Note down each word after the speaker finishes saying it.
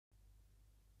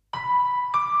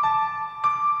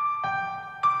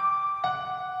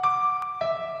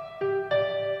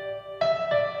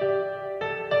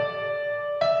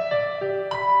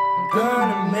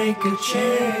make a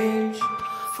change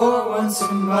for once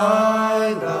in my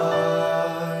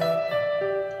life.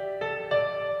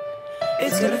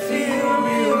 It's gonna feel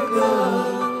real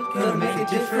good, gonna make a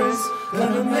difference,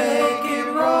 gonna make it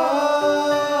right.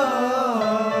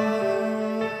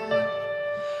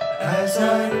 As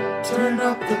I turn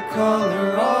up the collar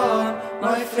on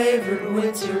my favorite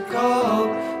winter coat,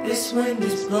 this wind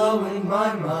is blowing my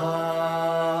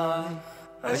mind.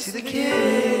 I see the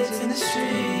kids in the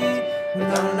street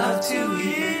without enough to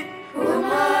eat. Who am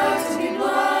I to be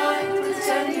blind,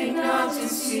 pretending not to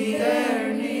see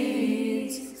their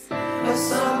needs? A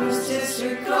summer's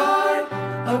disregard,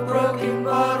 a broken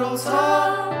bottle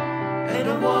top, and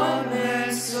a one-man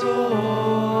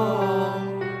soul.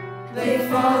 They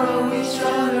follow each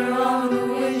other on the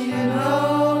wind, you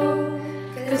know,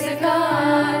 'cause they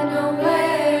got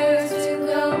nowhere to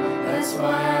go. That's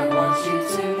why I want you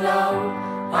to know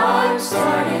I'm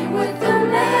starting with the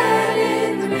man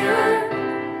in the mirror.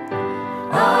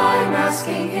 I'm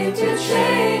asking him to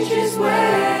change his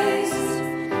ways,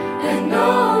 and no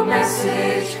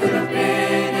message could have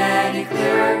been any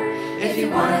clearer. If you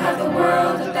want to have the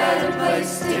world a better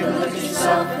place, take a look at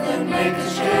yourself and then make a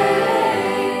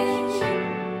change.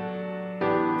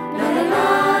 Na na na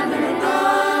na na na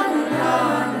na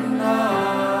na na.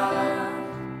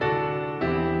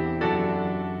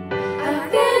 I've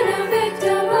been a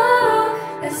victim of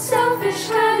a selfish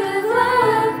kind of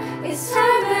love. It's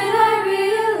time that I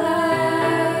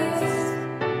realize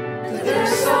that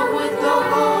there's some with no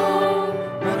home,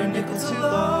 not a nickel too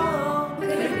long.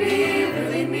 Could it be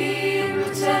really me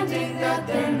pretending that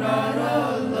they're not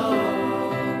alone?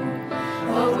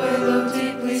 A willow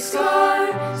deeply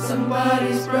scarred,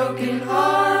 somebody's broken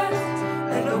heart,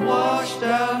 and a washed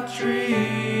out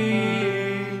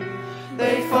tree.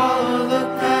 They follow the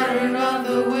pattern of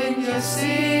the wind, you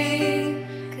see,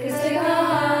 'cause they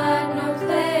got no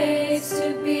place to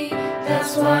be.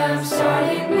 That's why I'm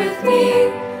starting with me.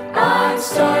 I'm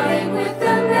starting with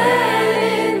the man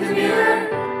in the mirror.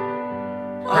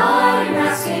 I'm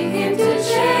asking him to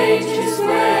change his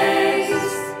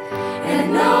ways, and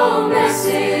no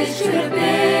message could have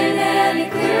been any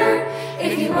clearer.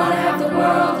 If you want to have the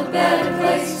world a better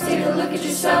place, take a look at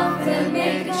yourself and then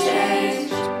make a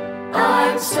change.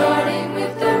 I'm starting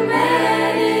with the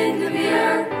man in the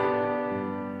mirror.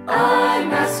 I'm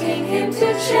asking him to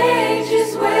change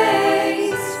his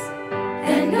ways,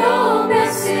 and no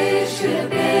message could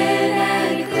have been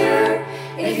any clearer.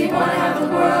 If you want to have the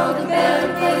world a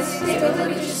better place, take a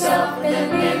look at yourself and then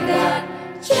make that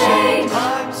change.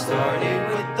 I'm starting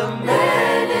with the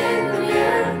man in the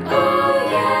mirror. Oh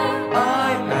yeah,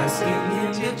 I'm asking him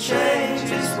to change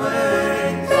his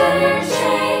ways. better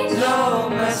change. No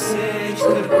message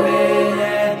could have been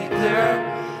any clearer.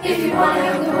 If you want to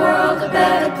have the world a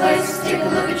better place, take a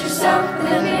look at yourself and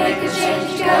then make a change.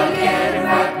 You gotta get it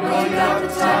right when you got the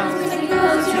time. Then you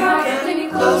close your heart, then you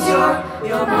close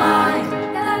your mind.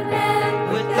 That man,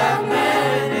 With that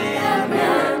man in the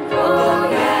mirror, oh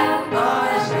yeah,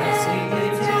 I'm asking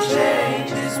him to change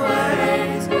his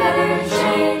ways. better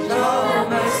change. No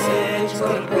message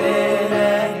could have been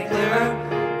any clearer.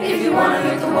 If you want to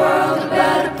make the world a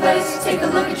better place, take a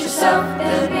look at yourself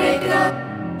and make a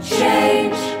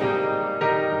change.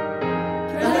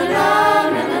 Na na na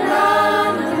na na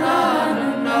na na na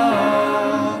na.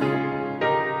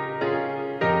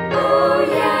 Oh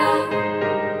yeah.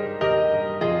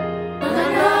 Na na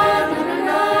na na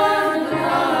na na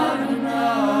na na.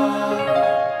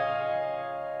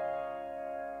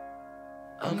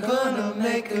 I'm gonna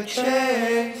make a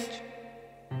change.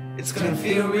 It's gonna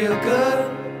feel real good.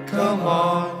 Come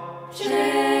on,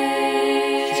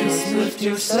 Change. just lift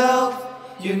yourself.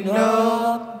 You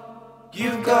know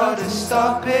you've gotta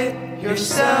stop it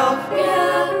yourself.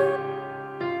 Yeah.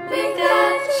 Make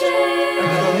that I'm change.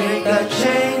 gonna make that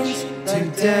change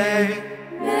today.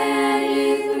 Man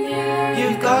in the mirror.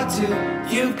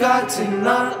 You've got to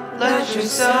not let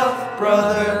yourself,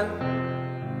 brother.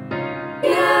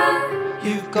 Yeah.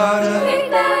 You've gotta. Make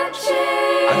that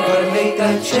change. I'm gonna make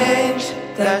that change.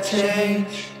 That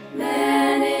change.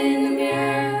 Man in the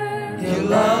mirror. You'll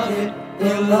love it.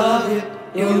 You'll love it.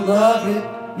 You'll love it.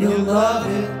 You'll love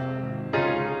it.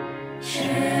 Change.